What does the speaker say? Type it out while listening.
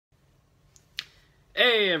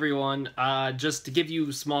Hey everyone, just to give you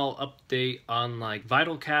a small update on like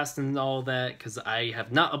VYTALCast and all that, because I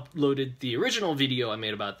have not uploaded the original video I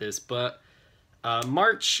made about this, but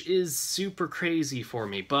March is super crazy for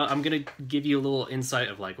me, but I'm gonna give you a little insight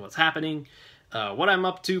of like what's happening, what I'm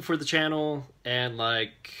up to for the channel, and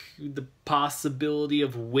like the possibility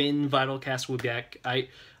of when VYTALCast will be back. I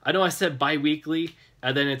know I said bi-weekly,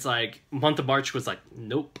 and then it's like month of March was like,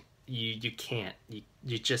 nope, you can't.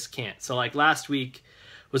 You just can't. So like last week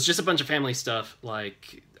was just a bunch of family stuff.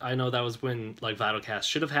 Like I know that was when like VitalCast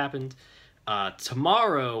should have happened.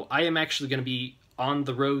 Tomorrow I am actually going to be on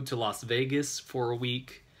the road to Las Vegas for a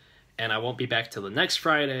week, and I won't be back till the next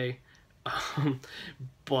Friday.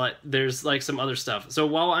 But there's like some other stuff. So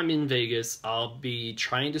while I'm in Vegas, I'll be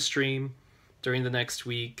trying to stream during the next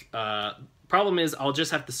week. Problem is I'll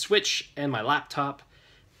just have to switch and my laptop,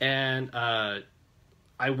 and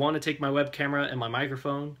I want to take my web camera and my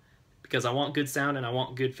microphone because I want good sound and I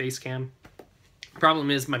want good face cam.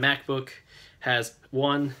 Problem is my MacBook has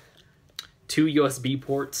two USB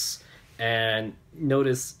ports, and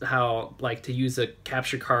notice how like to use a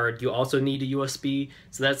capture card you also need a USB.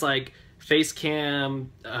 So that's like face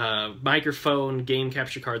cam, microphone, game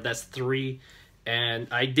capture card, that's 3. And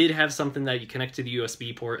I did have something that you connect to the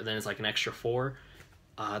USB port and then it's like an extra 4.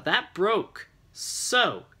 That broke.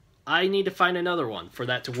 So I need to find another one for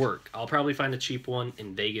that to work. I'll probably find a cheap one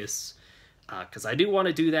in Vegas, because I do want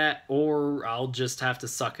to do that, or I'll just have to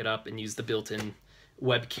suck it up and use the built-in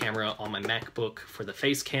web camera on my MacBook for the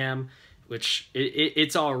face cam, which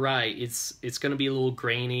it's all right. It's going to be a little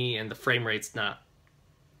grainy and the frame rate's not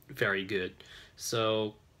very good.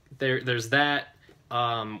 So there's that.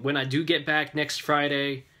 When I do get back next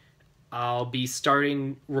Friday, I'll be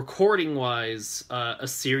starting, recording-wise, a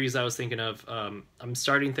series I was thinking of. I'm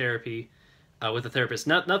starting therapy with a therapist.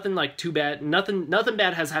 Nothing like too bad. Nothing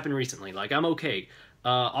bad has happened recently. Like, I'm okay.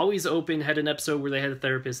 Always Open had an episode where they had a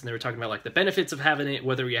therapist and they were talking about like the benefits of having it,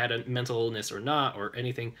 whether you had a mental illness or not or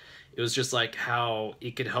anything. It was just like how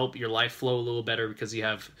it could help your life flow a little better because you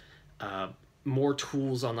have more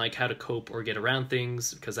tools on like how to cope or get around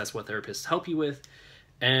things, because that's what therapists help you with.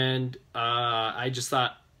 And I just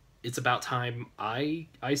thought, it's about time I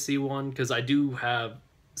see one, because I do have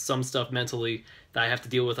some stuff mentally that I have to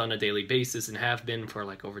deal with on a daily basis and have been for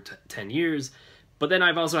like over 10 years. But then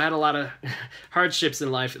I've also had a lot of hardships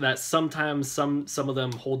in life that sometimes some of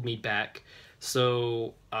them hold me back.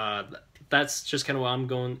 So that's just kind of what I'm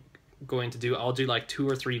going to do. I'll do like 2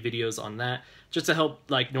 or 3 videos on that just to help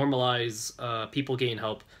like normalize people getting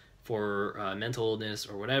help for mental illness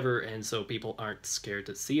or whatever, and so people aren't scared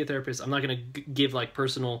to see a therapist. I'm not going to give like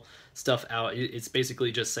personal stuff out. It's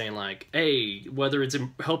basically just saying like, hey, whether it's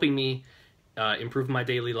helping me improve my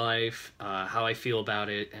daily life, how I feel about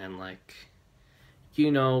it, and like,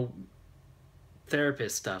 you know,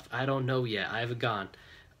 therapist stuff. I don't know yet. I haven't gone.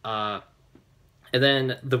 And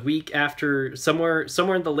then the week after, somewhere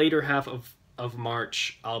in the later half of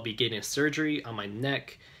March, I'll be getting a surgery on my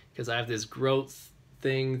neck because I have this growth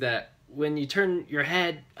thing that when you turn your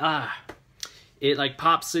head, it like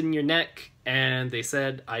pops in your neck, and they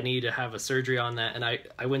said I need to have a surgery on that. And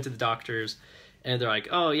I went to the doctors and they're like,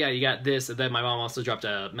 oh yeah, you got this. And then my mom also dropped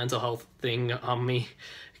a mental health thing on me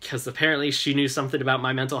because apparently she knew something about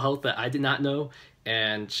my mental health that I did not know,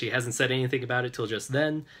 and she hasn't said anything about it till just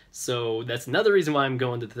then. So that's another reason why I'm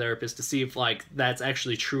going to the therapist, to see if like that's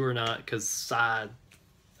actually true or not, because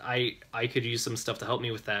I could use some stuff to help me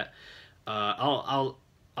with that.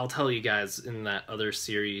 I'll tell you guys in that other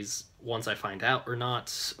series once I find out or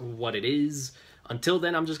not what it is. Until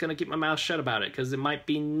then, I'm just gonna keep my mouth shut about it because it might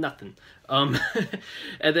be nothing. And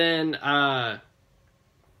then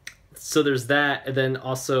so there's that. And then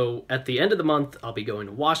also at the end of the month, I'll be going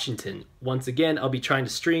to Washington. Once again, I'll be trying to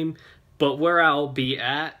stream, but where I'll be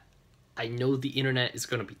at, I know the internet is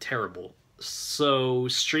gonna be terrible. So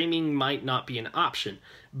streaming might not be an option,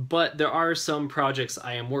 but there are some projects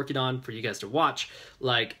I am working on for you guys to watch.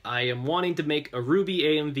 Like, I am wanting to make a RWBY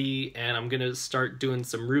AMV, and I'm gonna start doing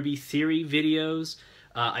some RWBY theory videos.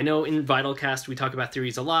 I know in VitalCast we talk about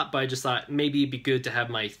theories a lot, but I just thought maybe it'd be good to have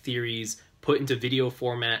my theories put into video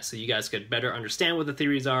format so you guys could better understand what the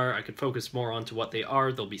theories are. I could focus more onto what they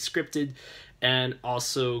are. They'll be scripted. And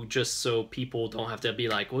also just so people don't have to be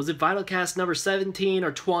like, was it VitalCast number 17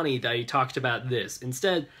 or 20 that you talked about this?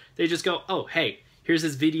 Instead, they just go, oh, hey, here's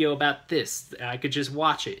this video about this. I could just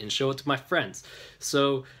watch it and show it to my friends.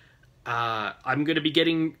 So I'm going to be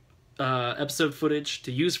getting episode footage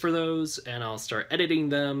to use for those, and I'll start editing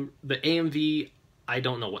them. The AMV, I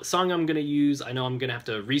don't know what song I'm going to use. I know I'm going to have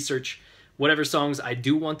to research whatever songs I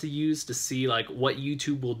do want to use to see like what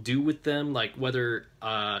YouTube will do with them, like whether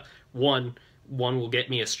one, one will get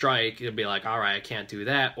me a strike. It'll be like, all right, I can't do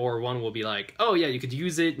that. Or one will be like, oh yeah, you could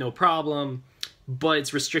use it, no problem, but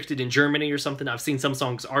it's restricted in Germany or something. I've seen some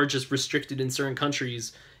songs are just restricted in certain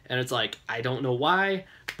countries, and it's like, I don't know why,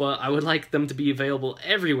 but I would like them to be available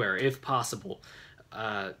everywhere if possible.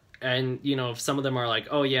 And you know, if some of them are like,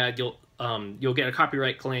 oh yeah, you'll get a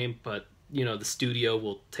copyright claim, but you know, the studio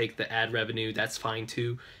will take the ad revenue, that's fine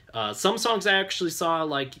too. Some songs I actually saw,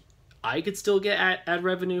 like, I could still get ad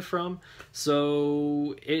revenue from,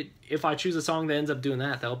 so if I choose a song that ends up doing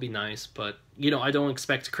that, that'll be nice. But you know, I don't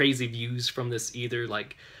expect crazy views from this either.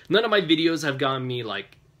 Like, none of my videos have gotten me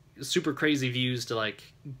like super crazy views to like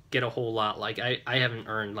get a whole lot. Like, I haven't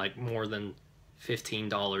earned like more than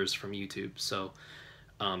 $15 from YouTube, so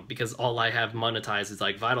because all I have monetized is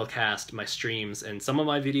like VYTALCast, my streams, and some of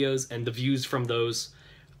my videos, and the views from those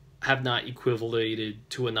have not equivalated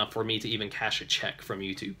to enough for me to even cash a check from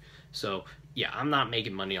YouTube. So yeah, I'm not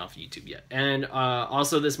making money off YouTube yet. And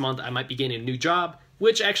also this month I might be getting a new job,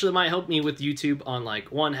 which actually might help me with YouTube on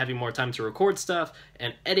like, one, having more time to record stuff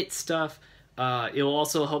and edit stuff. It will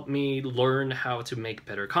also help me learn how to make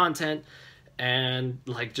better content and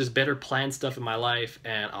like just better plan stuff in my life.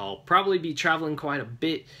 And I'll probably be traveling quite a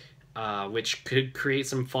bit, which could create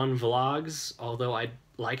some fun vlogs, although I'd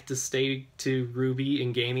like to stay to RWBY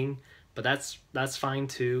and gaming, but that's fine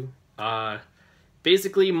too.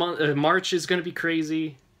 Basically, March is going to be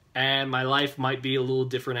crazy, and my life might be a little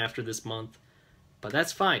different after this month, but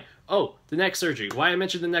that's fine. Oh, the neck surgery. Why I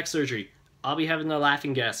mentioned the neck surgery. I'll be having a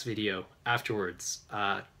laughing gas video afterwards.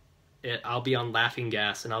 I'll be on laughing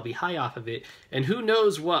gas, and I'll be high off of it, and who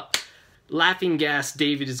knows what laughing gas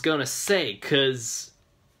David is going to say, because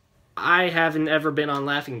I haven't ever been on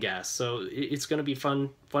laughing gas, so it's going to be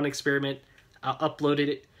fun experiment. I'll upload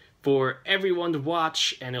it for everyone to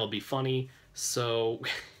watch, and it'll be funny. So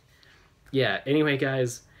yeah, anyway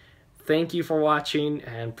guys, thank you for watching,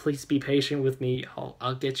 and please be patient with me.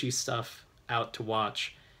 I'll get you stuff out to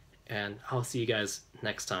watch, and I'll see you guys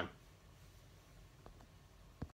next time.